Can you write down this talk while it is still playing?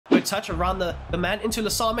touch around the man into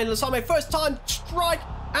Lasame. Lasame, first time strike,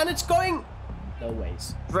 and it's going... No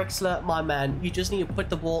ways. Drexler, my man, you just need to put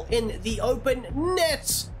the ball in the open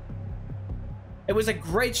net. It was a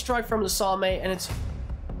great strike from Lasame, and it's...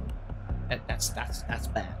 That's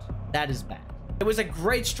bad. That is bad. It was a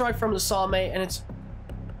great strike from Lasame, and it's...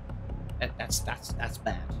 That's bad.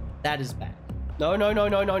 That is bad. No.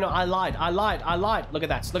 I lied. Look at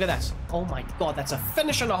that. Oh my god, that's a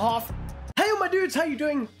finish and a half. Hey, my dudes, how you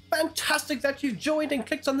doing? Fantastic that you've joined and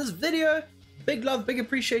clicked on this video. Big love, big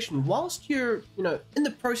appreciation. Whilst you're, in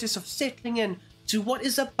the process of settling in to what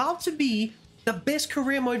is about to be the best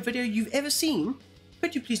career mode video you've ever seen,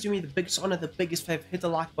 could you please do me the biggest honor, the biggest favor, hit the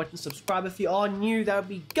like button, subscribe if you are new. That would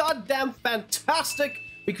be goddamn fantastic,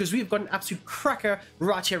 because we've got an absolute cracker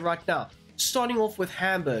right here, right now. Starting off with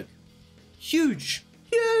Hamburg. Huge.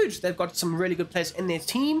 They've got some really good players in their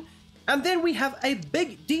team. And then we have a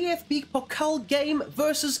big DFB Pokal game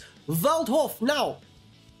versus Veldhof. Now,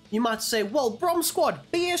 you might say, well, Brom squad,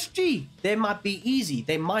 BSG, they might be easy.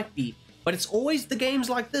 They might be. But it's always the games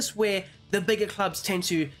like this where the bigger clubs tend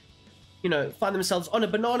to, find themselves on a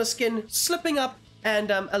banana skin, slipping up and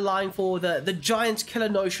allowing for the giant killer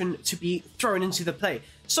notion to be thrown into the play.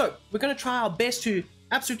 So, we're going to try our best to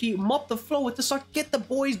absolutely mop the floor with the start, get the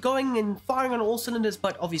boys going and firing on all cylinders,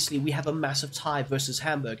 but obviously we have a massive tie versus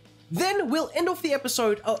Hamburg. Then we'll end off the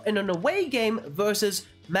episode in an away game versus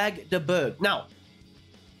Magdeburg. Now,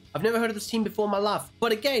 I've never heard of this team before in my life,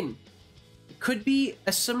 but again, it could be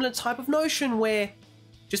a similar type of notion where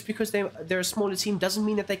just because they're a smaller team doesn't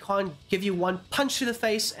mean that they can't give you one punch to the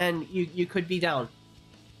face and you could be down.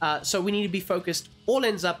 So we need to be focused, all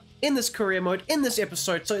ends up in this career mode, in this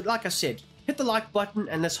episode. So like I said, hit the like button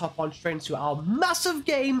and let's hop on straight into our massive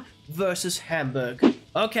game versus Hamburg.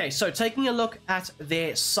 Okay, so taking a look at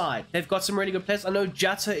their side. They've got some really good players. I know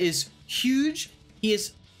Jatta is huge. He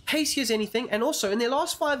is pacey as anything. And also, in their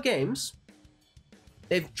last 5 games,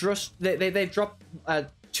 they've dropped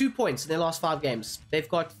 2 points in their last 5 games. They've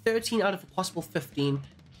got 13 out of a possible 15.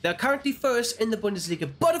 They're currently first in the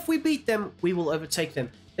Bundesliga. But if we beat them, we will overtake them.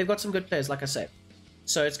 They've got some good players, like I said.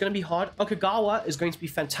 So it's going to be hard. Okagawa is going to be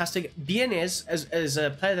fantastic. Bienes is a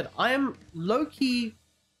player that I am low-key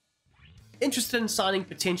interested in signing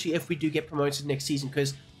potentially if we do get promoted next season,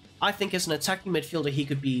 because I think as an attacking midfielder, he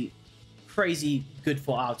could be crazy good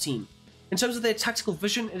for our team. In terms of their tactical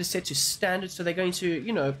vision, it is set to standard, so they're going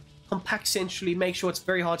to, compact centrally, make sure it's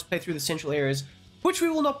very hard to play through the central areas, which we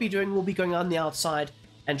will not be doing. We'll be going on the outside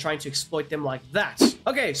and trying to exploit them like that.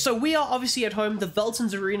 Okay, so we are obviously at home. The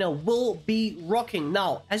Veltins-Arena will be rocking.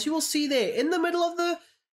 Now, as you will see there, in the middle of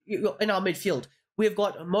in our midfield, we've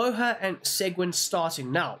got Moha and Seguin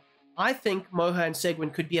starting. Now, I think Moha and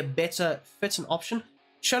Seguin could be a better fit and option.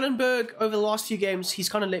 Schallenberg, over the last few games, he's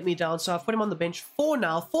kind of let me down, so I've put him on the bench for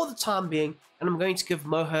now, for the time being, and I'm going to give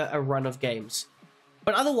Moha a run of games.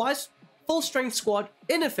 But otherwise, full strength squad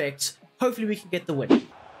in effect. Hopefully we can get the win.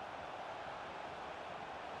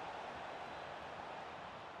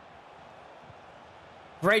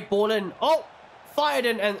 Great ball in. Oh, fired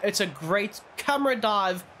in, and it's a great camera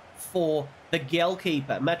dive for the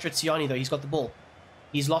goalkeeper. Matriziani, though, he's got the ball.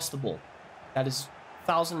 He's lost the ball. That is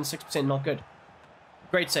 1006% not good.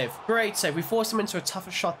 Great save. Great save. We forced him into a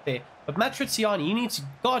tougher shot there. But Matriziani, you need to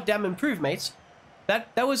goddamn improve, mates.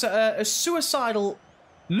 That was a suicidal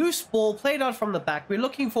loose ball played out from the back. We're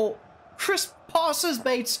looking for crisp passes,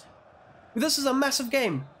 mates. This is a massive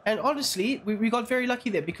game. And honestly, we got very lucky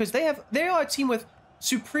there because they are a team with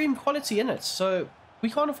supreme quality in it. So we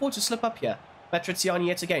can't afford to slip up here. Matriziani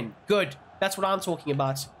yet again. Good. That's what I'm talking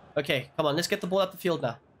about. Okay, come on. Let's get the ball up the field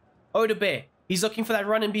now. Odebear. He's looking for that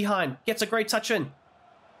run in behind. Gets a great touch in.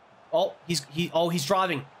 Oh, he's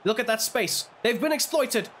driving. Look at that space. They've been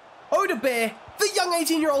exploited. Odebear, the young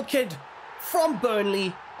 18-year-old kid from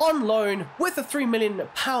Burnley on loan with a £3 million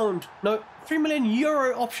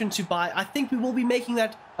option to buy. I think we will be making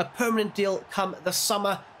that a permanent deal come the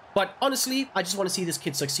summer. But honestly, I just want to see this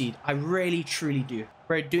kid succeed. I really, truly do.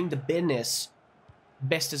 We're doing the business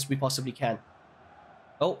best as we possibly can.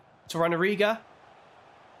 Oh, Torunariga.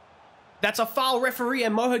 That's a foul, referee,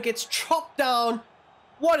 and Moha gets chopped down.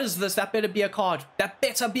 What is this? That better be a card. That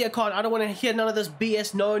better be a card. I don't want to hear none of this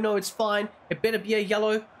BS. No, it's fine. It better be a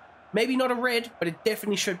yellow. Maybe not a red, but it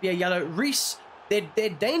definitely should be a yellow. Reese, their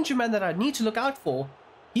danger man that I need to look out for,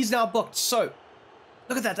 he's now booked. So,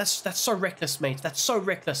 look at that. That's so reckless, mate. That's so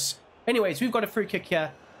reckless. Anyways, we've got a free kick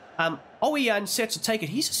here. Owian set to take it.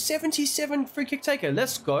 He's a 77 free kick taker.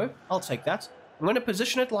 Let's go. I'll take that. I'm going to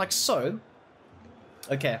position it like so.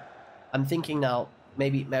 Okay. I'm thinking now,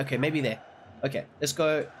 maybe there. Okay, let's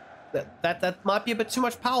go. That might be a bit too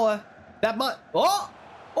much power. That might... Oh,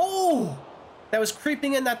 that was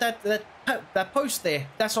creeping in that post there.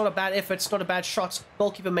 That's not a bad effort. It's not a bad shot.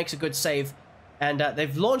 Goalkeeper makes a good save. And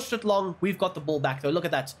they've launched it long. We've got the ball back, though. Look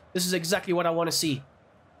at that. This is exactly what I want to see.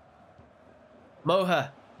 Moha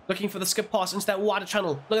looking for the skip pass into that wider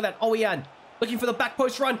channel. Look at that. Owian looking for the back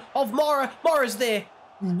post run of Mara. Mara's there.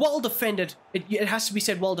 Well defended. It has to be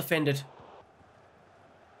said, well defended.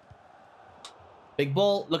 Big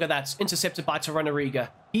ball. Look at that. Intercepted by Torunariga.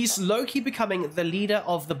 He's low-key becoming the leader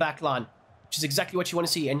of the back line, which is exactly what you want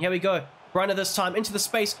to see. And here we go. Runner this time into the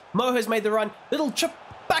space. Moha's made the run. Little chip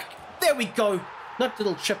back. There we go. Not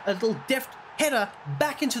little chip, a little deft header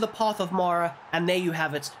back into the path of Mara. And there you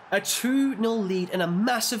have it. A 2-0 lead in a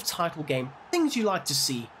massive title game. Things you like to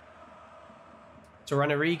see.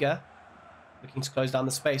 Torunariga looking to close down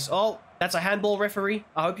the space. Oh, that's a handball, referee.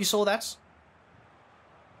 I hope you saw that.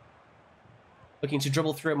 Looking to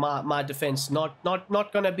dribble through my defense. Not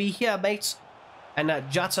going to be here, mates. And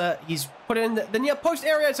Jata, he's put it in the near post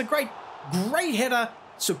area. It's a great header.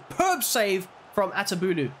 Superb save from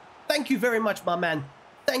Atabulu. Thank you very much, my man.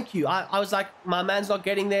 Thank you. I was like, my man's not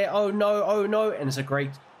getting there. Oh, no, oh, no. And it's a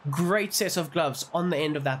great set of gloves on the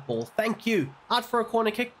end of that ball. Thank you. Out for a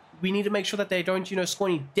corner kick. We need to make sure that they don't, score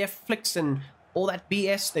any deft flicks and all that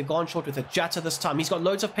BS. They've gone short with a Jata this time. He's got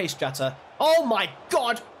loads of pace, Jata. Oh, my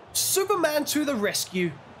God. Superman to the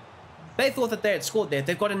rescue. They thought that they had scored there.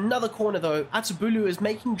 They've got another corner, though. Atabulu is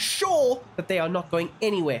making sure that they are not going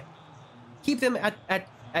anywhere. Keep them at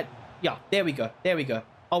yeah, there we go. There we go.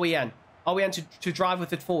 Owian to drive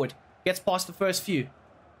with it forward. Gets past the first few.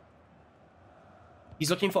 He's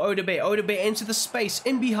looking for Odabe. Odabe into the space.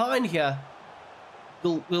 In behind here.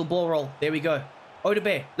 Little ball roll. There we go.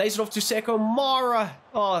 Odabe lays it off to Seko Mara.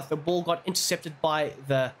 Oh, the ball got intercepted by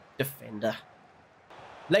the defender.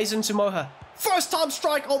 Lays into Moha. First time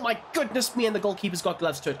strike. Oh my goodness me. And the goalkeeper's got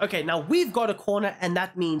gloves to it. Okay, now we've got a corner. And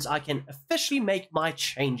that means I can officially make my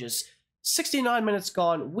changes. 69 minutes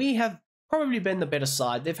gone. We have probably been the better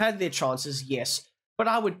side. They've had their chances, yes. But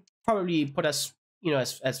I would probably put us,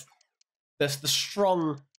 as the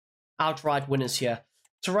strong outright winners here.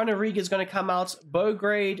 Torunariga is going to come out.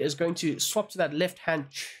 Bograde is going to swap to that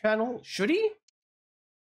left-hand channel. Should he?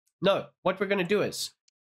 No. What we're going to do is...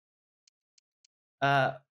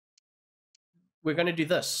 we're going to do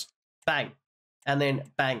this. Bang. And then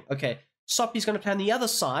bang. Okay. Soppy's going to play on the other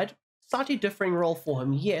side. Slightly differing role for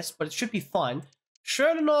him, yes, but it should be fine.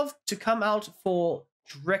 Sherlinov to come out for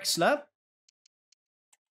Drexler.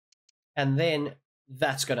 And then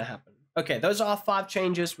that's going to happen. Okay, those are our 5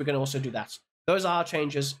 changes. We're going to also do that. Those are our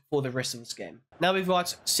changes for the rest of this game. Now we've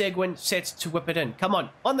got Seguin set to whip it in. Come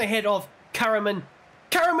on the head of Karaman.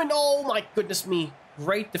 Karaman, oh my goodness me.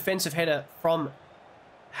 Great defensive header from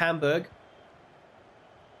Hamburg.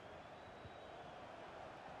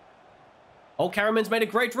 Oh, Karaman's made a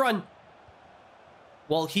great run.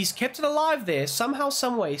 Well, he's kept it alive there. Somehow,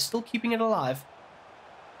 someway, still keeping it alive.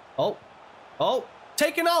 Oh,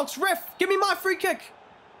 taken out. Ref, give me my free kick.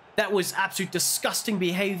 That was absolute disgusting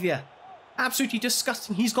behavior. Absolutely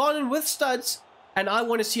disgusting. He's gone in with studs, and I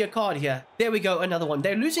want to see a card here. There we go, another one.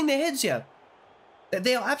 They're losing their heads here.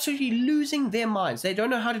 They are absolutely losing their minds. They don't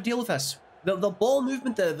know how to deal with us. The ball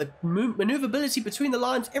movement, the maneuverability between the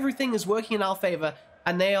lines, everything is working in our favor,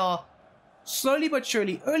 and they are slowly but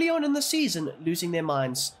surely, early on in the season, losing their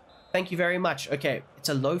minds. Thank you very much. Okay, it's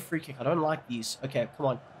a low free kick. I don't like these. Okay,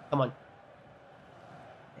 come on.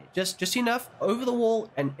 Just enough over the wall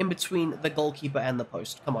and in between the goalkeeper and the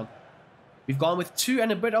post. Come on. We've gone with 2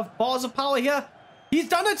 and a bit of bars of power here. He's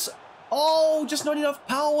done it. Oh, just not enough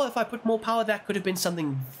power. If I put more power, that could have been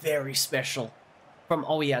something very special from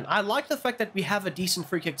Owian. I like the fact that we have a decent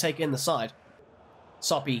free kick take in the side.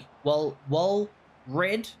 Soppy, well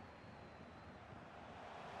read.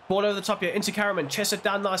 Ball over the top here into Karaman. Chest it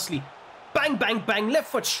down nicely. Bang, bang, bang. Left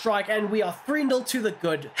foot strike. And we are 3-0 to the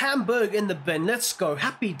good. Hamburg in the bin. Let's go.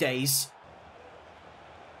 Happy days.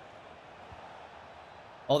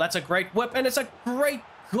 Oh, that's a great whip. And it's a great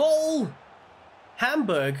goal.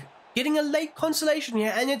 Hamburg getting a late consolation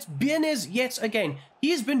here. And it's Bienes yet again.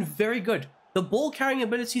 He has been very good. The ball carrying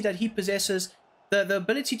ability that he possesses. The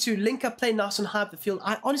ability to link up, play nice and high up the field.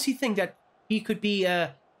 I honestly think that he could be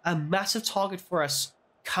a massive target for us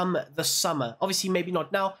come the summer. Obviously, maybe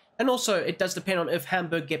not now. And also, it does depend on if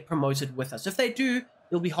Hamburg get promoted with us. If they do,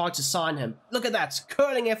 it'll be hard to sign him. Look at that.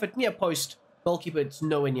 Curling effort near post. Goalkeeper, it's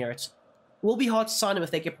nowhere near it. It will be hard to sign him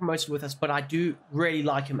if they get promoted with us, but I do really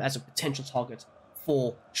like him as a potential target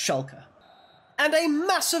for Schalke. And a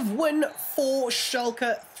massive win for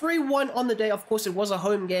Schalke. 3-1 on the day. Of course, it was a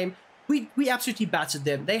home game. We absolutely battered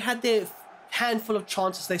them. They had their handful of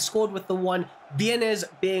chances. They scored with the one. Bienes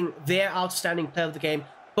being their outstanding player of the game.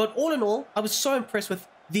 But all in all, I was so impressed with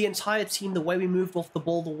the entire team, the way we moved off the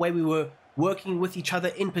ball, the way we were working with each other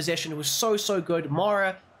in possession. It was so good.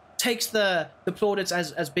 Mara takes the plaudits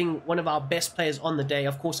as being one of our best players on the day.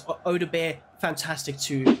 Of course, Odebear, fantastic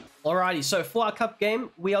too. Alrighty, so for our cup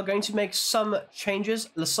game, we are going to make some changes.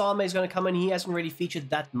 Lasame is going to come in. He hasn't really featured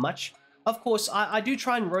that much. Of course, I do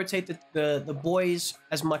try and rotate the boys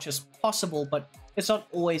as much as possible, but it's not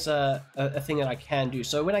always a thing that I can do.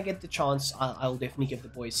 So when I get the chance, I'll definitely give the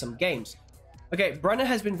boys some games. Okay, Brunner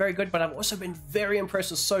has been very good, but I've also been very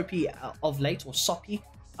impressed with Soapy of late, or Soppy.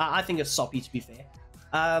 I think it's Soppy, to be fair.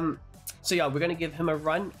 So yeah, we're going to give him a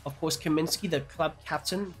run. Of course, Kaminsky, the club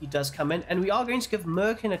captain, he does come in. And we are going to give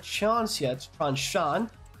Merkin a chance here to try and shine.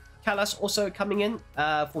 Callas also coming in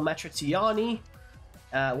for Matriciani.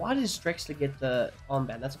 Why does Drexler get the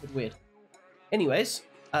armband? That's a bit weird. Anyways,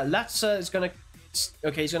 Latza is going to...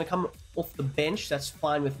 Okay, he's going to come off the bench. That's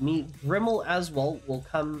fine with me. Grimmel as well will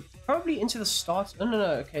come probably into the start. No.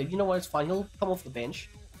 Okay, you know what? It's fine. He'll come off the bench.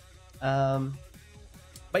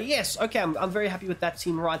 But yes, okay, I'm very happy with that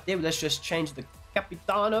team right there. Let's just change the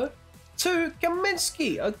Capitano to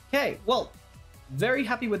Kaminsky. Okay, well, very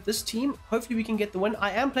happy with this team. Hopefully we can get the win.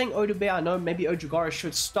 I am playing Odebear. I know maybe Ojigara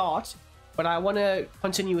should start, but I want to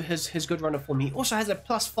continue his good runner for me. He also has a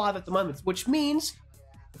 +5 at the moment, which means,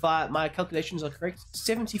 if my calculations are correct,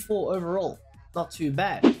 74 overall. Not too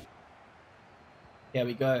bad. There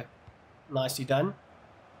we go. Nicely done.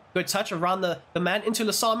 Good touch around the man into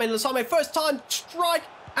Lasame. Lasame, first time strike,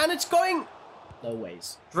 and it's going... No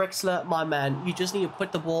ways. Drexler, my man, you just need to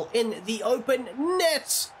put the ball in the open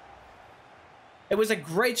net. It was a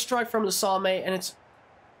great strike from Lasame, and it's...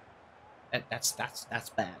 That's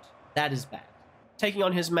bad. That is bad. Taking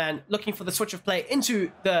on his man, looking for the switch of play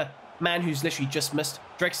into the man who's literally just missed.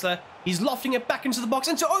 Drexler, he's lofting it back into the box,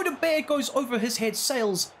 into Odebear. It goes over his head,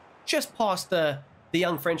 sails just past the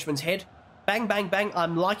young Frenchman's head. Bang, bang, bang.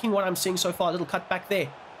 I'm liking what I'm seeing so far. A little cut back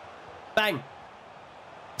there. Bang.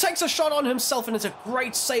 Takes a shot on himself, and it's a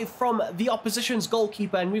great save from the opposition's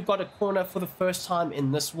goalkeeper, and we've got a corner for the first time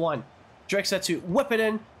in this one. Drexler to whip it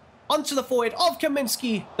in onto the forward of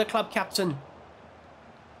Kaminsky, the club captain.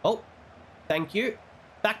 Oh, thank you.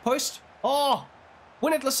 Back post. Oh,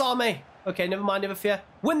 win it, Lasame. Okay, never mind, never fear.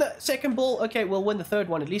 Win the second ball. Okay, we'll win the third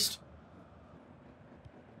one at least.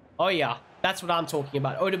 Oh, yeah. That's what I'm talking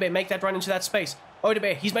about. Odebear, make that run into that space.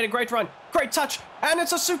 Odebear, he's made a great run. Great touch. And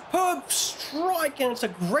it's a superb strike. And it's a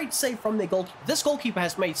great save from their goalkeeper. This goalkeeper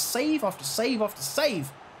has made save after save after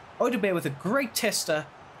save. Odebear with a great tester.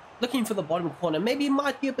 Looking for the bottom corner. Maybe it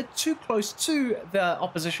might be a bit too close to the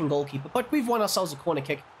opposition goalkeeper. But we've won ourselves a corner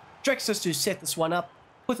kick. Drexler to set this one up.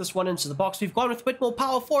 Put this one into the box. We've gone with a bit more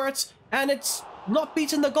power for it. And it's not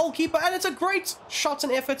beaten the goalkeeper. And it's a great shot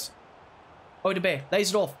and effort. Odebear lays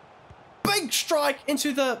it off. Big strike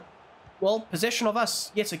into the, well, possession of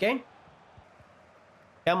us yet again.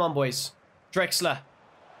 Come on, boys. Drexler.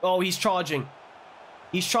 Oh, he's charging.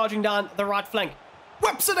 He's charging down the right flank.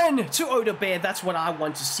 Whips it in to Odebear. That's what I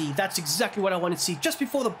want to see. That's exactly what I want to see. Just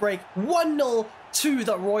before the break, 1-0 to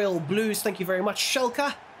the Royal Blues. Thank you very much,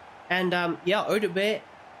 Schalke. And, yeah, Odebear,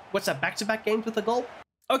 what's that, back-to-back games with a goal?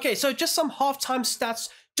 Okay, so just some halftime stats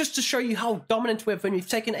just to show you how dominant we've been. We've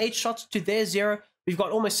taken 8 shots to their 0. We've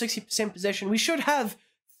got almost 60% possession. We should have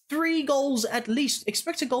 3 goals at least.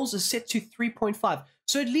 Expected goals is set to 3.5.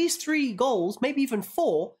 So at least 3 goals, maybe even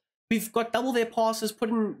 4. We've got double their passes, put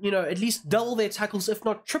in, you know, at least double their tackles, if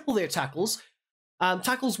not triple their tackles.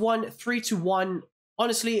 Tackles won 3-1.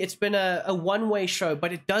 Honestly, it's been a one-way show,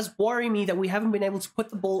 but it does worry me that we haven't been able to put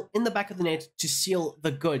the ball in the back of the net to seal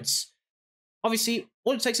the goods. Obviously,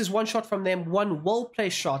 all it takes is 1 shot from them, 1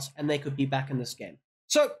 well-placed shot, and they could be back in this game.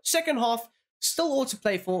 So, second half, still all to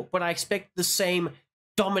play for, but I expect the same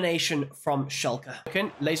domination from Schalke.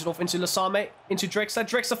 Okay, lays it off into Lasame, into Drexler.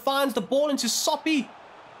 Drexler finds the ball into Soppy,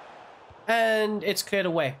 and it's cleared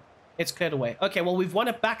away. It's cleared away. Okay, well, we've won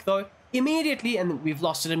it back, though, immediately, and we've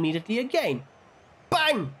lost it immediately again.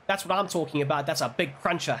 Bang! That's what I'm talking about. That's a big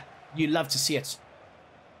cruncher. You love to see it.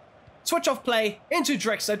 Switch off play into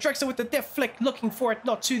Drexler. Drexler with the deft flick, looking for it.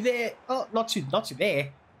 Not to there. Oh, not to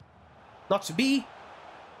there. Not to be.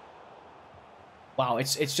 Wow,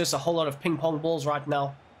 it's just a whole lot of ping pong balls right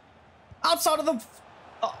now. Outside of the...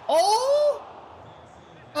 oh!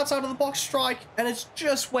 Outside of the box strike, and it's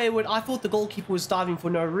just wayward. I thought the goalkeeper was diving for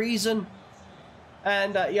no reason.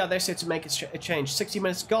 And, yeah, they're set to make a change. 60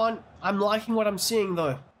 minutes gone. I'm liking what I'm seeing,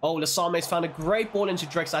 though. Oh, Lasame's found a great ball into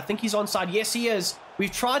Drexler. I think he's onside. Yes, he is.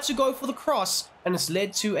 We've tried to go for the cross, and it's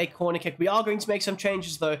led to a corner kick. We are going to make some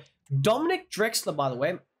changes, though. Dominic Drexler, by the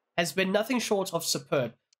way, has been nothing short of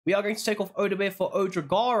superb. We are going to take off Odebear for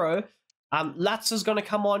Odragaro. Latza's going to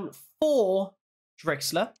come on for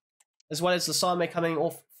Drexler, as well as Lasame coming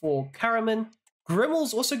off for Karaman.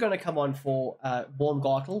 Grimmel's also going to come on for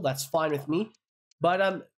Baumgartel. That's fine with me.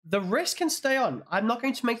 But the rest can stay on. I'm not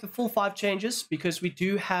going to make the full 5 changes because we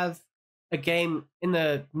do have a game in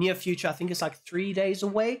the near future. I think it's like 3 days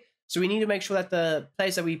away. So we need to make sure that the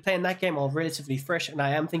players that we play in that game are relatively fresh. And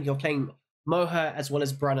I am thinking of playing Moha as well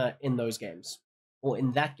as Brunner in those games. Or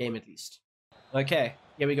in that game at least. Okay,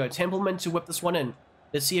 here we go. Templeman to whip this one in.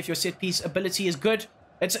 Let's see if your set piece ability is good.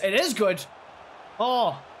 It is good.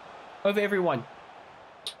 Oh, over everyone.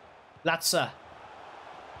 Latza.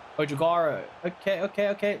 Ojigaro.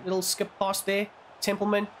 Okay. Little skip past there.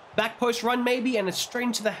 Templeman. Back post run maybe, and it's straight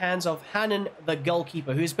into the hands of Hannon, the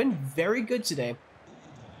goalkeeper, who's been very good today.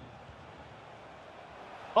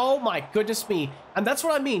 Oh my goodness me. And that's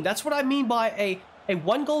what I mean. That's what I mean by a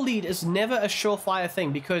 1-goal lead is never a surefire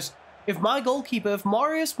thing, because if my goalkeeper, if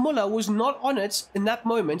Marius Muller was not on it in that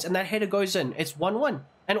moment and that header goes in, it's 1-1.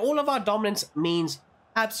 And all of our dominance means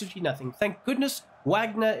absolutely nothing. Thank goodness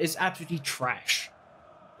Wagner is absolutely trash.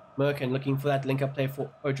 Merkin looking for that link-up play for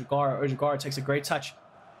Ojigaro. Ojigaro takes a great touch.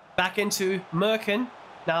 Back into Merkin.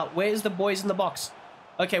 Now, where's the boys in the box?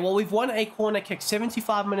 Okay, well, we've won a corner kick.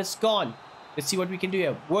 75 minutes gone. Let's see what we can do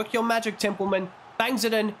here. Work your magic, Templeman. Bangs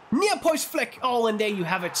it in. Near post flick. Oh, and there you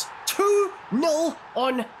have it. 2-0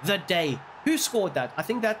 on the day. Who scored that? I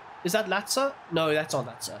think that... Is that Latza? No, that's not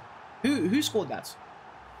Latza. Who scored that?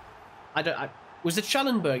 Was it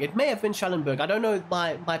Schallenberg? It may have been Schallenberg. I don't know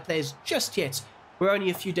my players just yet. We're only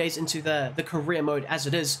a few days into the career mode as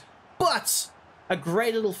it is. But a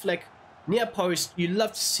great little flick. Near post. You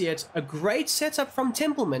love to see it. A great setup from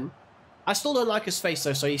Templeman. I still don't like his face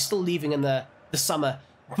though, so he's still leaving in the summer.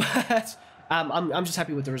 But I'm just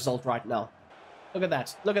happy with the result right now. Look at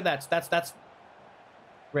that. Look at that. That's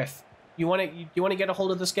ref. You want to get a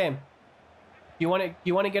hold of this game? You want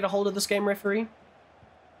to get a hold of this game, referee?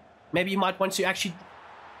 Maybe you might want to actually...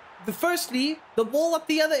 Firstly, the ball up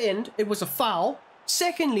the other end, it was a foul.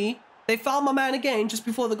 Secondly, they fouled my man again just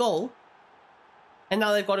before the goal. And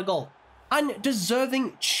now they've got a goal.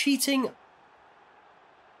 Undeserving, cheating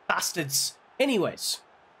bastards. Anyways,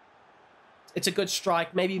 it's a good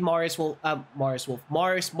strike. Maybe Marius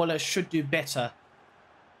Muller should do better.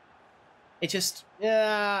 It just,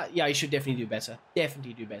 yeah, he should definitely do better.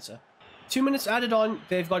 Definitely do better. 2 minutes added on.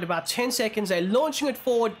 They've got about 10 seconds. They're launching it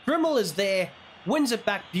forward. Grimmel is there. Wins it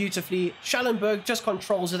back beautifully. Schallenberg just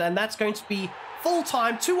controls it. And that's going to be full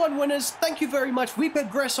time. 2-1 winners. Thank you very much. We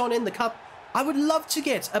progress on in the cup. I would love to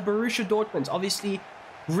get a Borussia Dortmund. Obviously,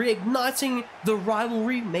 reigniting the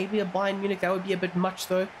rivalry. Maybe a Bayern Munich. That would be a bit much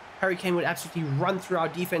though. Harry Kane would absolutely run through our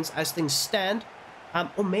defense as things stand.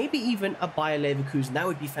 Or maybe even a Bayer Leverkusen. That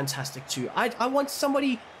would be fantastic too. I want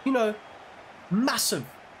somebody, you know, massive,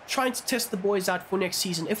 trying to test the boys out for next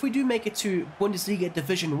season. If we do make it to Bundesliga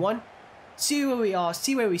Division 1, see where we are,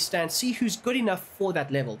 see where we stand, see who's good enough for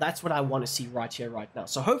that level. That's what I want to see right here, right now.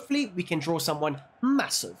 So hopefully we can draw someone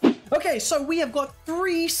massive. Okay, so we have got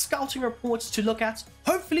 3 scouting reports to look at.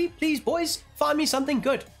 Hopefully, please, boys, find me something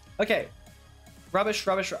good. Okay. Rubbish.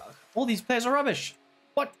 All these players are rubbish.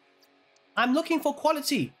 What? I'm looking for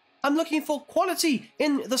quality. I'm looking for quality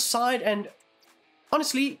in the side. And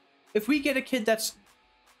honestly, if we get a kid that's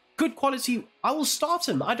good quality, I will start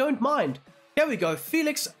him. I don't mind. Here we go.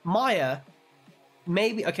 Felix Meyer.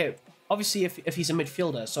 Maybe. Okay. Obviously, if he's a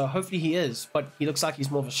midfielder. So hopefully he is. But he looks like he's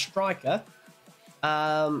more of a striker.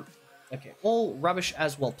 Okay. All rubbish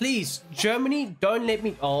as well. Please, Germany, don't let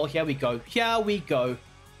me... Oh, here we go. Here we go.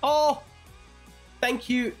 Oh, thank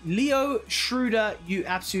you, Leo Schroeder, you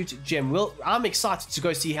absolute gem. Well, I'm excited to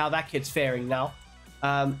go see how that kid's faring now.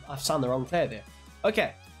 I've signed the wrong player there.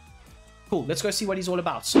 Okay, cool. Let's go see what he's all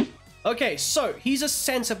about. Okay, so he's a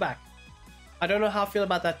centre-back. I don't know how I feel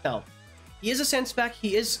about that now. He is a centre-back.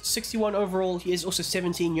 He is 61 overall. He is also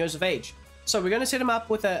 17 years of age. So we're going to set him up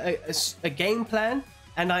with a game plan.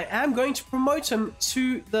 And I am going to promote him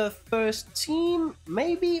to the first team,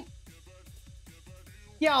 maybe?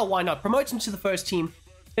 Yeah, why not? Promote him to the first team.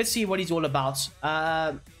 Let's see what he's all about.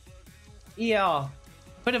 Yeah,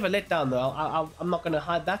 bit of a letdown though. I'm not going to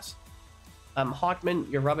hide that. Hartman,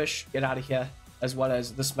 you're rubbish. Get out of here. As well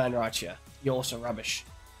as this man right here. You're also rubbish.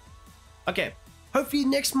 Okay, hopefully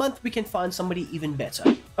next month we can find somebody even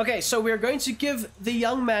better. Okay, so we're going to give the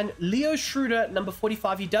young man Leo Schroeder, number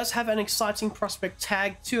 45. He does have an exciting prospect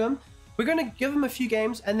tag to him. We're going to give him a few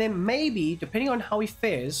games, and then maybe, depending on how he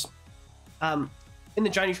fares, in the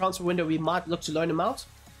January transfer window, we might look to loan him out.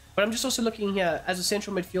 But I'm just also looking here, as a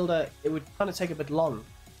central midfielder, it would kind of take a bit long,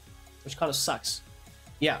 which kind of sucks.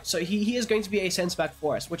 Yeah, so he is going to be a centre-back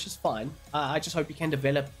for us, which is fine. I just hope he can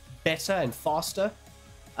develop better and faster.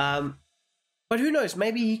 But who knows?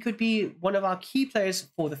 Maybe he could be one of our key players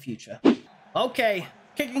for the future. Okay,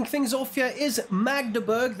 kicking things off here is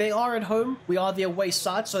Magdeburg. They are at home. We are the away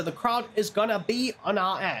side, so the crowd is gonna be on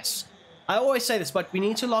our ass. I always say this, but we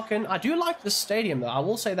need to lock in. I do like the stadium, though. I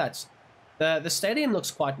will say that. The stadium looks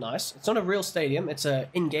quite nice. It's not a real stadium. It's an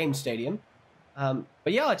in-game stadium.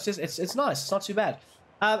 But yeah, it's nice. It's not too bad.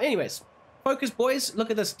 Anyways, focus, boys. Look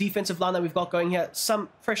at this defensive line that we've got going here. Some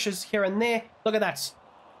pressures here and there. Look at that.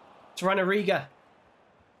 Riga.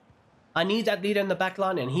 I need that leader in the back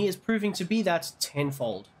line, and he is proving to be that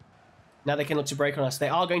tenfold. Now they can look to break on us. They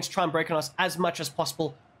are going to try and break on us as much as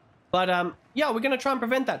possible. But, yeah, we're going to try and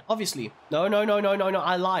prevent that, obviously. No.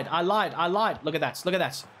 I lied. Look at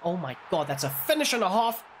that. Oh, my God. That's a finish and a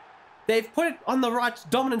half. They've put it on the right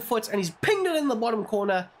dominant foot, and he's pinged it in the bottom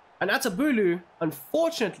corner. And Atabulu,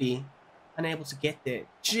 unfortunately, unable to get there.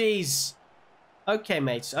 Jeez. Okay,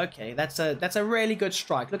 mates. Okay, that's a really good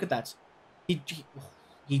strike. Look at that.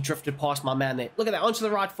 He drifted past my man there. Look at that, onto the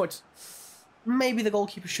right foot. Maybe the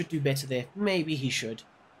goalkeeper should do better there. Maybe he should.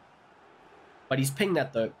 But he's pinged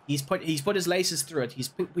that though. He's put his laces through it. He's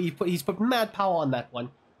put mad power on that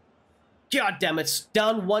one. God damn it!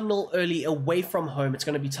 Down 1-0 early, away from home. It's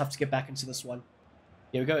going to be tough to get back into this one.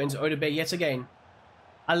 Here we go into Odebe yet again.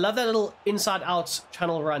 I love that little inside-out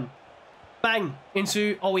channel run. Bang!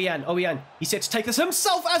 Into Owian. He said to take this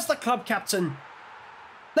himself as the club captain.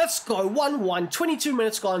 Let's go. 1-1. 22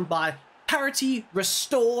 minutes gone by. Parity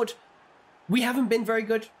restored. We haven't been very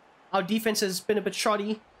good. Our defense has been a bit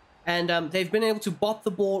shoddy. And they've been able to bop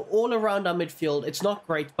the ball all around our midfield. It's not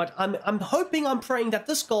great. But I'm hoping, I'm praying that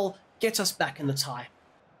this goal gets us back in the tie.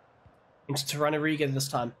 Into Riga this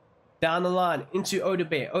time. Down the line. Into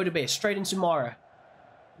Odebe. Straight into Mara.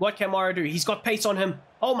 What can Mara do? He's got pace on him.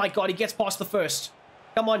 Oh my God, he gets past the first.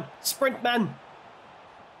 Come on, sprint, man.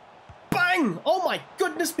 Bang! Oh my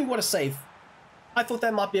goodness me, what a save. I thought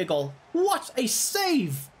that might be a goal. What a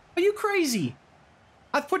save! Are you crazy?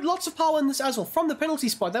 I've put lots of power in this as well. From the penalty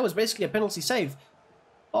spot, that was basically a penalty save.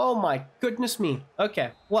 Oh my goodness me.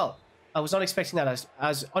 Okay, well, I was not expecting that. I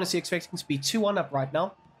was honestly expecting to be 2-1 up right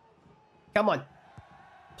now. Come on.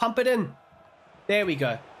 Pump it in. There we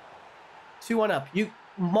go. 2-1 up.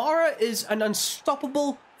 Mara is an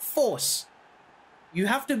unstoppable force. You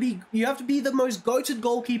have to be the most goated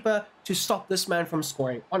goalkeeper to stop this man from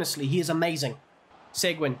scoring. Honestly, he is amazing.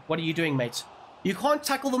 Seguin, what are you doing, mate? You can't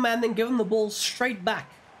tackle the man, then give him the ball straight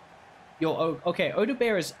back. Okay,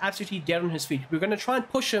 Odebear is absolutely dead on his feet. We're going to try and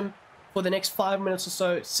push him for the next 5 minutes or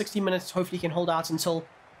so. 60 minutes, hopefully he can hold out until...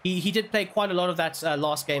 He did play quite a lot of that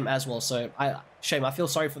last game as well, so shame. I feel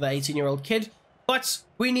sorry for the 18-year-old kid, but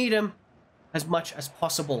we need him as much as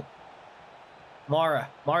possible.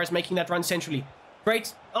 Mara's making that run centrally.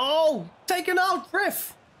 Great. Oh, taken out,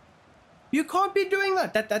 ref. You can't be doing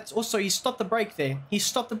that. That's also, he stopped the break there. He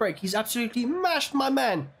stopped the break. He's absolutely mashed my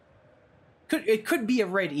man. It could be a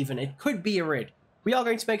red even. It could be a red. We are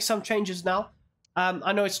going to make some changes now.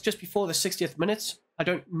 I know it's just before the 60th minute. I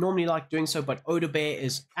don't normally like doing so, but Odebear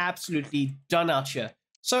is absolutely done out here.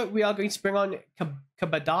 So we are going to bring on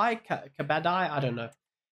Kabadai, I don't know.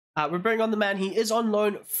 We're bringing on the man. He is on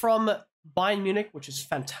loan from Bayern Munich, which is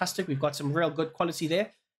fantastic. We've got some real good quality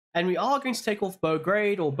there. And we are going to take off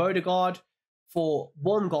Beaugrade or Beaudegaard for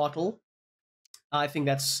Baumgartel. I think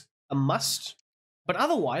that's a must. But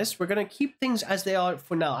otherwise, we're going to keep things as they are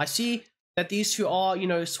for now. I see that these two are, you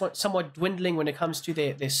know, somewhat dwindling when it comes to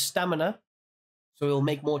their stamina. So we'll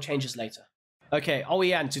make more changes later. Okay,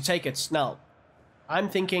 Owian to take it. Now, I'm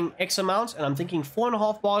thinking X amount, and I'm thinking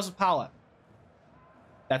 4.5 bars of power.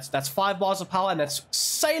 That's 5 bars of power, and that's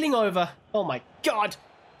sailing over. Oh my God.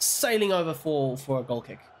 Sailing over for a goal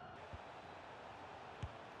kick.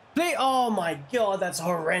 Play. Oh my God, that's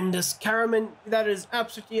horrendous. Karaman, that is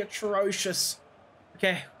absolutely atrocious.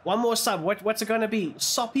 Okay, one more sub. What's it going to be?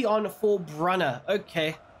 Soppy on for Brunner.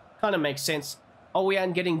 Okay, kind of makes sense.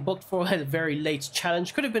 Owian getting booked for a very late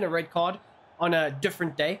challenge. Could have been a red card on a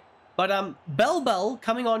different day. But Bell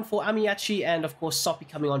coming on for Amiachi, and of course Soppy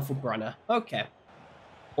coming on for Brunner. Okay.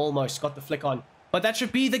 Almost got the flick on. But that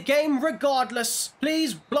should be the game regardless.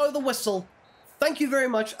 Please blow the whistle. Thank you very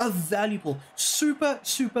much. A valuable, super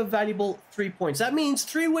valuable 3 points. That means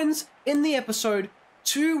 3 wins in the episode,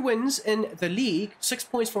 2 wins in the league, 6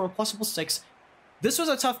 points from a possible 6. This was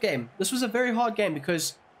a tough game. This was a very hard game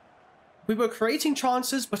because we were creating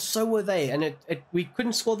chances, but so were they. And we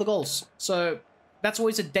couldn't score the goals. So that's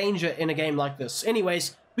always a danger in a game like this.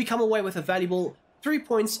 Anyways, we come away with a valuable 3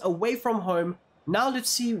 points away from home. Now let's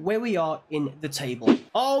see where we are in the table.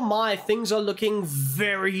 Oh my, things are looking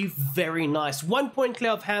very nice. 1 point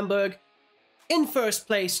clear of Hamburg. in first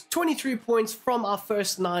place, 23 points from our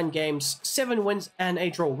first 9 games, 7 wins and a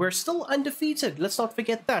draw. We're still undefeated. Let's not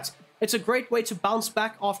forget that. It's a great way to bounce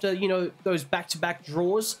back after, you know, those back-to-back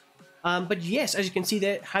draws. But yes, as you can see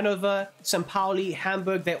there, Hanover, St. Pauli,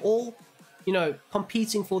 Hamburg, they're all, you know,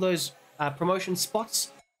 competing for those promotion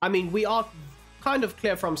spots. I mean, we are kind of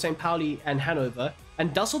clear from St. Pauli and Hanover,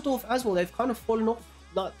 and Dusseldorf as well. They've kind of fallen off.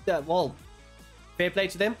 Not that well. Fair play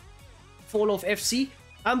to them. Fall off FC.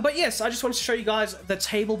 But yes, I just wanted to show you guys the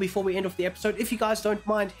table before we end off the episode. If you guys don't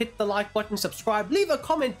mind, hit the like button, subscribe, leave a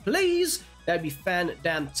comment, please. That'd be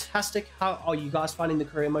fan-damn-tastic. How are you guys finding the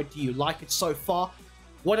career mode? Do you like it so far?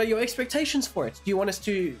 What are your expectations for it? Do you want us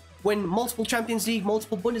to win multiple Champions League,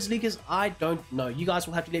 multiple Bundesligas? I don't know. You guys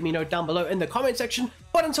will have to let me know down below in the comment section.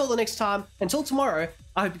 But until the next time, until tomorrow,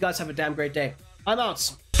 I hope you guys have a damn great day. I'm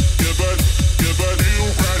out.